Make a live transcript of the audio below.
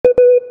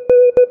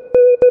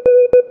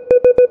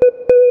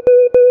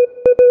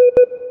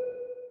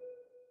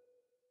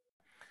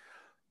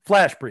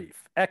Flash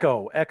Brief,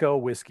 Echo, Echo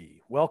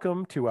Whiskey.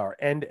 Welcome to our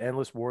End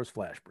Endless Wars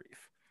Flash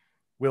Brief.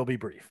 We'll be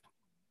brief.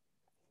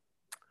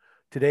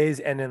 Today's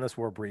End Endless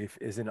War Brief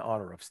is in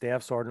honor of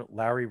Staff Sergeant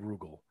Larry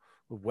Rugel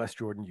of West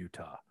Jordan,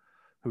 Utah,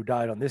 who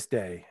died on this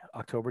day,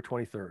 October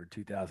 23rd,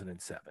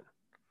 2007.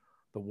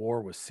 The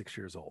war was 6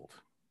 years old.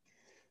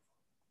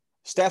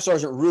 Staff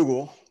Sergeant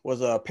Rugel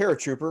was a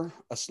paratrooper,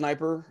 a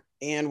sniper,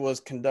 and was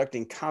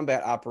conducting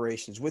combat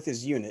operations with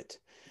his unit,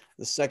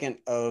 the 2nd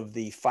of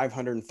the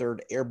 503rd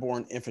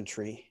Airborne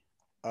Infantry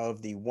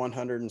of the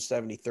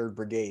 173rd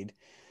Brigade,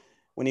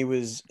 when he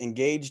was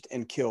engaged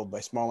and killed by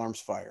small arms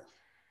fire.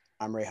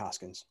 I'm Ray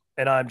Hoskins.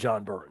 And I'm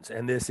John Burns,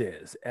 and this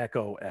is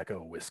Echo,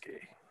 Echo Whiskey.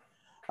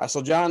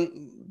 So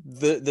John,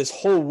 this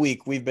whole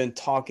week we've been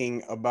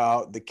talking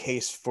about the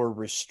case for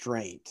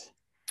restraint.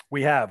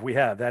 We have.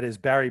 That is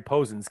Barry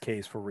Posen's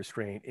case for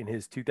restraint in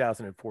his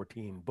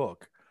 2014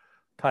 book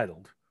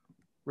titled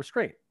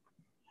Restraint.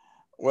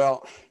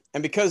 Well,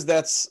 and because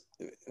that's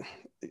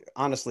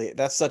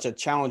such a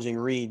challenging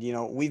read,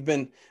 we've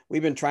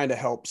been trying to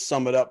help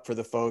sum it up for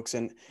the folks.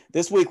 And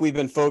this week we've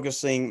been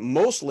focusing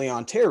mostly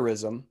on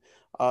terrorism,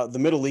 the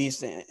Middle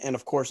East, and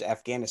of course,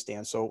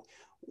 Afghanistan. So,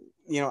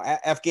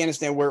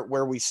 Afghanistan,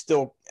 where we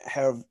still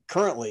have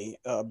currently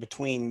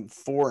between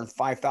 4,000 and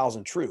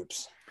 5,000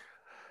 troops.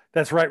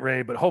 That's right,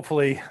 Ray, but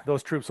hopefully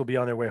those troops will be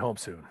on their way home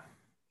soon.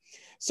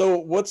 So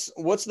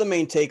what's the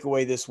main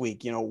takeaway this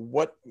week?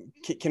 What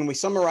can we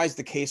summarize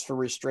the case for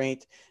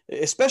restraint,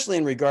 especially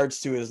in regards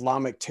to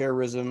Islamic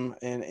terrorism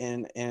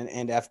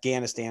and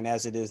Afghanistan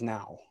as it is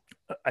now?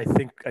 I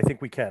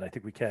think we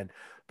can.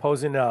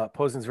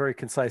 Posen's very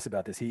concise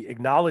about this. He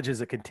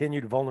acknowledges a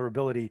continued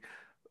vulnerability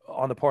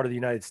on the part of the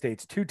United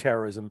States to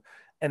terrorism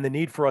and the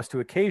need for us to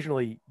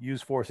occasionally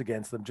use force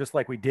against them, just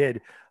like we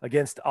did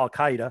against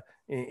Al-Qaeda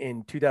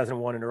in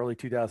 2001 and early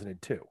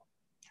 2002.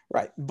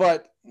 Right.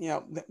 But,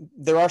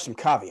 there are some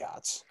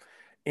caveats.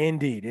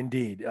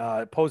 Indeed.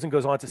 Posen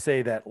goes on to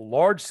say that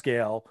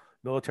large-scale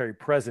military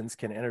presence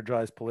can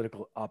energize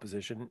political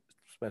opposition,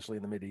 especially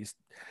in the Mideast,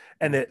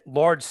 and that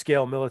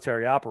large-scale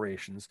military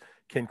operations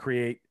can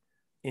create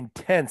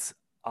intense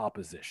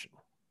opposition.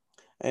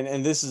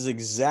 And this is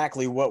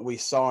exactly what we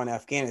saw in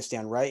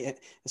Afghanistan, right? And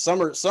some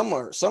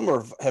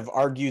have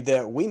argued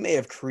that we may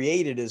have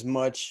created as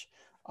much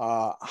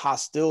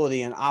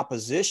hostility and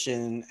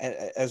opposition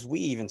as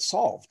we even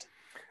solved.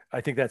 I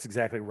think that's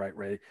exactly right,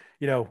 Ray.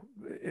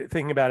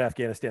 Thinking about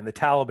Afghanistan, the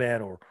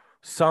Taliban or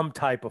some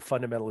type of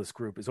fundamentalist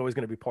group is always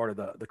going to be part of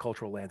the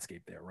cultural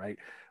landscape there, right?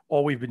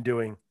 All we've been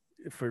doing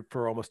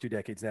for almost 2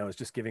 decades now is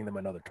just giving them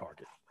another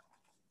target.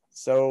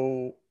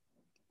 So,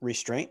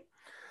 restraint?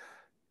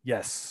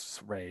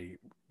 Yes, Ray,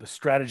 the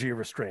strategy of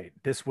restraint.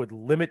 This would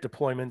limit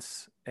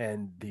deployments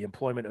and the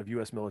employment of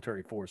U.S.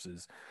 military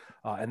forces,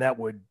 and that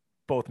would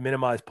both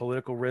minimize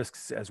political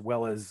risks as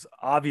well as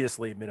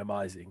obviously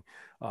minimizing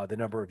the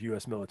number of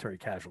U.S. military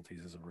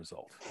casualties as a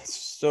result.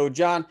 So,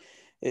 John,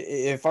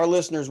 if our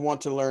listeners want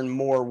to learn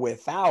more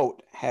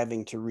without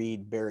having to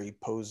read Barry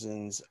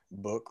Posen's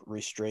book,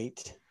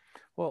 Restraint.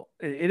 Well,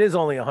 it is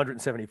only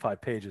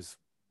 175 pages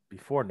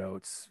before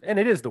notes, and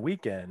it is the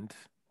weekend.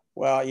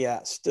 Well, yeah,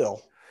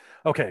 still.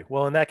 Okay,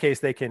 well, in that case,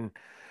 they can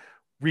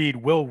read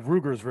Will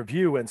Ruger's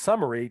review and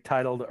summary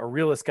titled A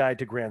Realist Guide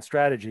to Grand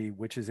Strategy,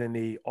 which is in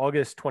the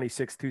August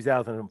 26,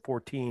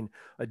 2014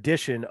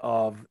 edition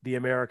of The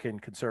American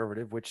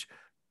Conservative, which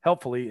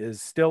helpfully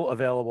is still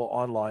available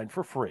online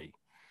for free.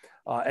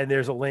 And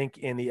there's a link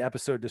in the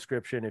episode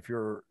description. If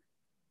you're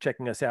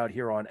checking us out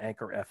here on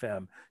Anchor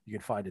FM, you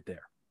can find it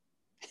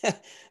there.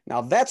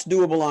 Now, that's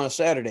doable on a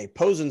Saturday.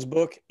 Posen's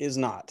book is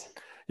not.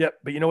 Yep.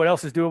 But you know what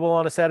else is doable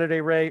on a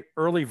Saturday, Ray?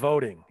 Early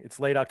voting. It's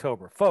late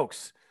October.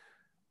 Folks,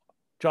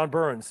 John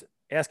Burns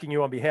asking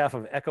you on behalf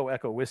of Echo,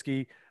 Echo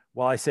Whiskey,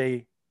 while I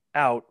say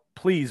out,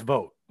 please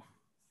vote.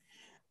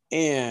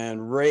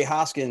 And Ray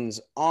Hoskins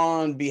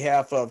on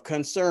behalf of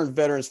Concerned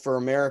Veterans for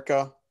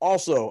America,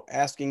 also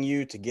asking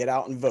you to get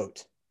out and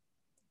vote.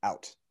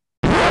 Out.